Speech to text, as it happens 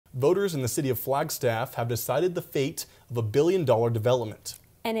Voters in the city of Flagstaff have decided the fate of a billion-dollar development.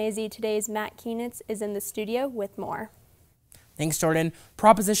 NAZ Today's Matt Kienitz is in the studio with more. Thanks, Jordan.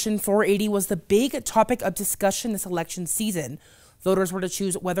 Proposition 480 was the big topic of discussion this election season. Voters were to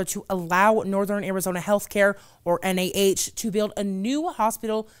choose whether to allow Northern Arizona Healthcare, or NAH, to build a new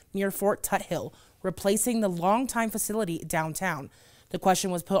hospital near Fort Tuthill, replacing the longtime facility downtown. The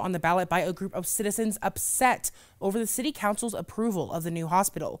question was put on the ballot by a group of citizens upset over the city council's approval of the new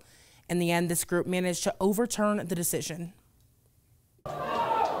hospital. In the end, this group managed to overturn the decision.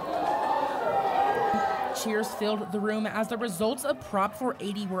 Cheers filled the room as the results of Prop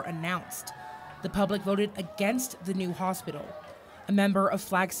 480 were announced. The public voted against the new hospital. A member of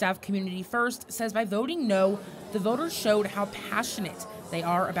Flagstaff Community First says by voting no, the voters showed how passionate they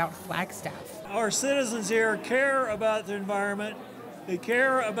are about Flagstaff. Our citizens here care about the environment. They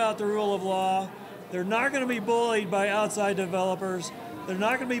care about the rule of law. They're not going to be bullied by outside developers. They're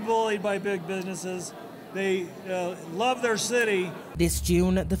not going to be bullied by big businesses. They love their city. This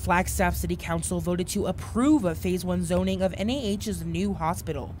June, the Flagstaff City Council voted to approve of Phase 1 zoning of NAH's new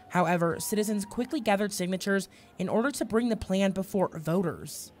hospital. However, citizens quickly gathered signatures in order to bring the plan before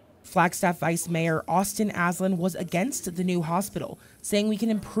voters. Flagstaff Vice Mayor Austin Aslan was against the new hospital, saying we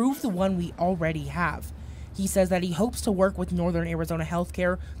can improve the one we already have. He says that he hopes to work with Northern Arizona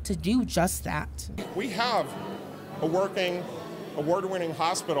Healthcare to do just that. We have a working, award-winning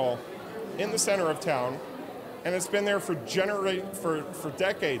hospital in the center of town, and it's been there for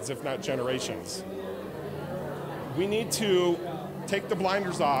decades, if not generations. We need to take the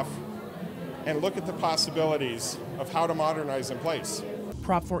blinders off and look at the possibilities of how to modernize in place.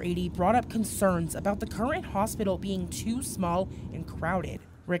 Prop 480 brought up concerns about the current hospital being too small and crowded.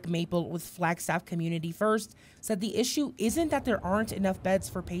 Rick Maple with Flagstaff Community First said the issue isn't that there aren't enough beds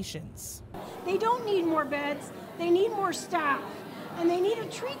for patients. They don't need more beds, they need more staff. And they need to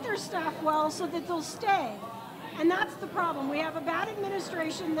treat their staff well so that they'll stay. And that's the problem. We have a bad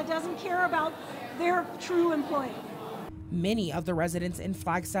administration that doesn't care about their true employee. Many of the residents in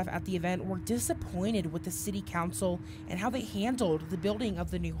Flagstaff at the event were disappointed with the city council and how they handled the building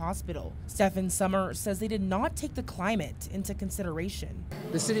of the new hospital. Stephen Summer says they did not take the climate into consideration.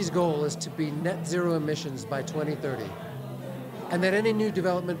 The city's goal is to be net zero emissions by 2030, and that any new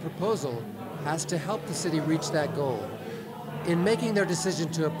development proposal has to help the city reach that goal. In making their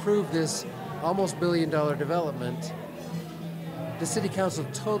decision to approve this almost billion-dollar development, the City Council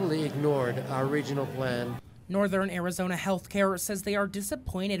totally ignored our regional plan. Northern Arizona Healthcare says they are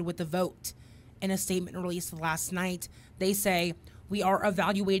disappointed with the vote. In a statement released last night, they say, "We are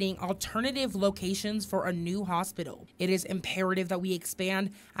evaluating alternative locations for a new hospital. It is imperative that we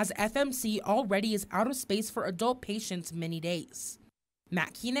expand as FMC already is out of space for adult patients many days."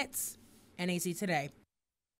 Matt Kienitz, NAZ Today.